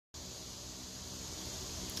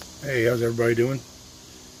Hey, how's everybody doing?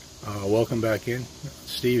 Welcome back in.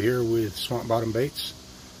 Steve here with Swamp Bottom Baits.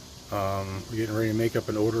 We're getting ready to make up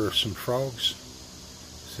an order of some frogs,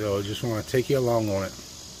 so I just want to take you along on it.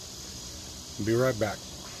 Be right back.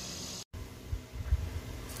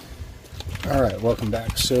 Alright, welcome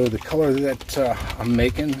back. So the color that I'm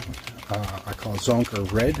making, I call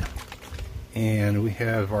Zonker Red, and we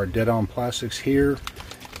have our dead-on plastics here.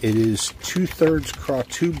 It is 2/3 Craw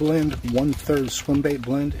 2 blend, 1/3 swim bait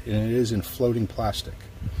blend, and it is in floating plastic.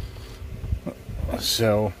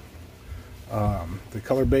 So the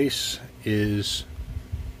color base is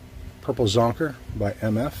Purple Zonker by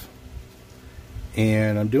MF,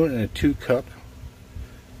 and I'm doing it in a 2 cup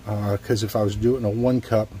because if I was doing it in a 1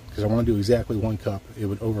 cup, because I want to do exactly 1 cup, it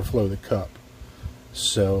would overflow the cup.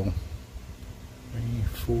 So 3,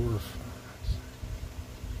 4, 5.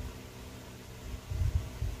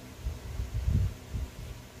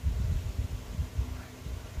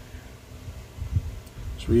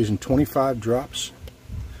 So we're using 25 drops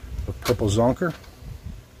of Purple Zonker.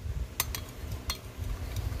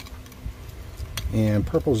 And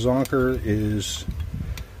Purple Zonker is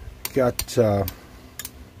got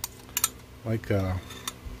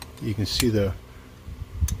you can see the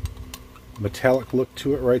metallic look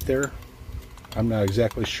to it right there. I'm not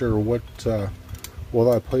exactly sure what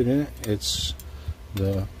I put in it. It's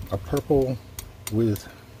a purple with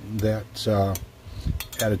that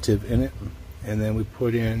additive in it. And then we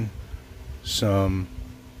put in some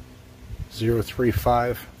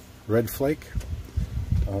 035 red flake.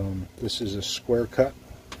 This is a square cut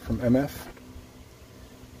from MF.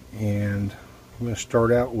 And I'm going to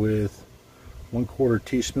start out with 1/4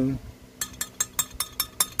 teaspoon.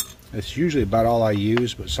 It's usually about all I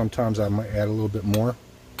use, but sometimes I might add a little bit more.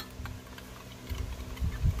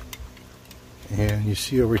 And you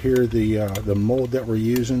see over here the mold that we're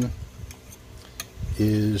using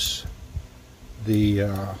is the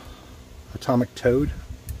Atomic Toad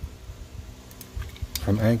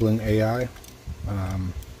from Angling AI.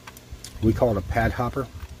 We call it a pad hopper.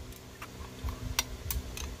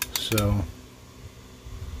 So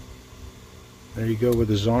there you go with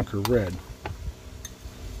the Zonker Red.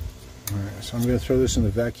 Alright, so I'm going to throw this in the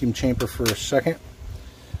vacuum chamber for a second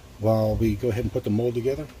while we go ahead and put the mold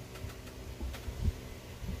together.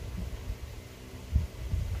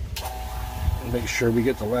 Make sure we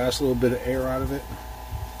get the last little bit of air out of it.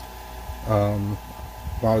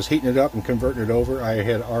 While I was heating it up and converting it over, I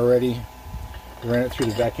had already ran it through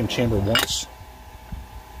the vacuum chamber once.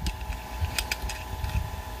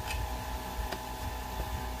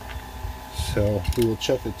 So we will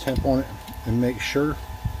check the temp on it and make sure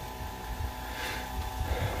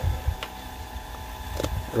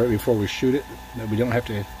right before we shoot it that we don't have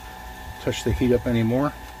to touch the heat up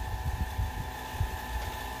anymore.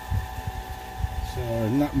 So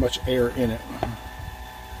there's not much air in it,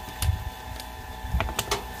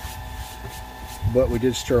 but we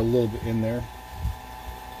did stir a little bit in there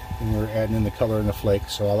when we were adding in the color and the flake,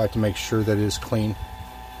 so I like to make sure that it is clean.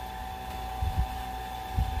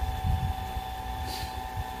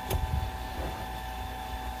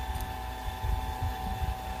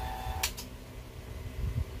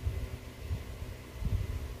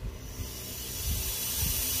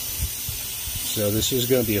 So this is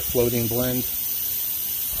going to be a floating blend.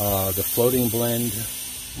 The floating blend,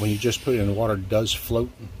 when you just put it in water, does float.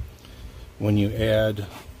 When you add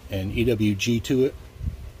an EWG to it,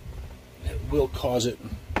 it will cause it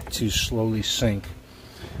to slowly sink.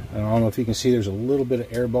 I don't know if you can see, there's a little bit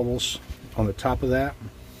of air bubbles on the top of that.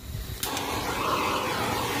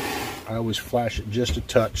 I always flash it just a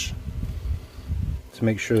touch to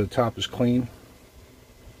make sure the top is clean.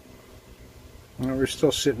 Now we're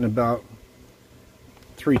still sitting about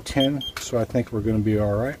 310, so I think we're going to be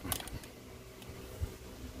all right.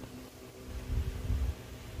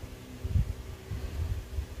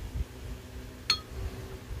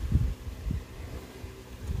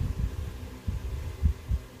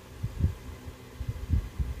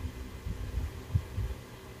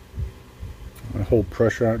 I hold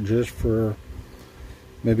pressure on it just for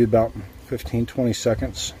maybe about 15-20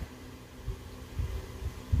 seconds.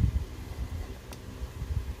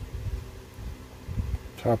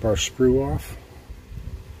 Top our sprue off.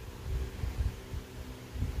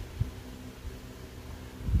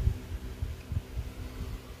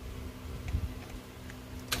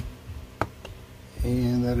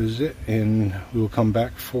 And that is it, and we will come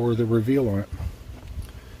back for the reveal on it.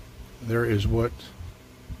 There is what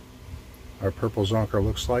our Purple Zonker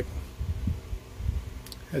looks like.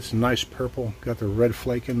 It's nice purple, got the red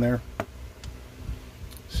flake in there.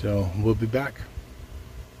 So we'll be back.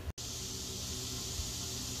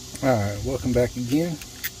 Alright, welcome back again.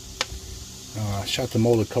 I shot the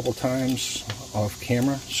mold a couple times off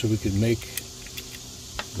camera so we could make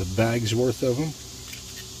the bag's worth of them.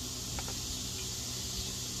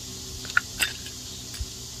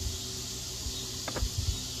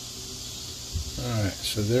 Alright,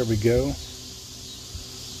 so there we go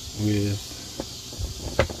with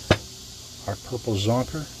our purple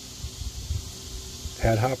Zonker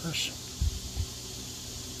pad hoppers.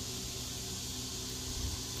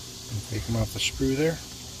 And take them off the sprue there.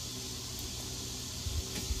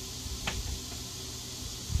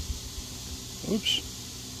 Oops.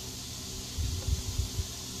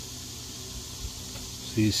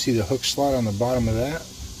 So you see the hook slot on the bottom of that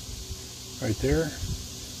right there,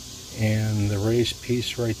 and the raised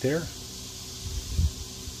piece right there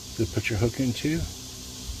to put your hook into.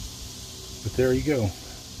 But there you go.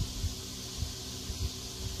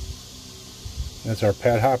 That's our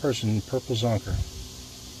pad hoppers and purple Zonker.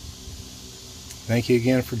 Thank you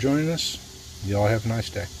again for joining us. Y'all have a nice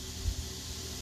day.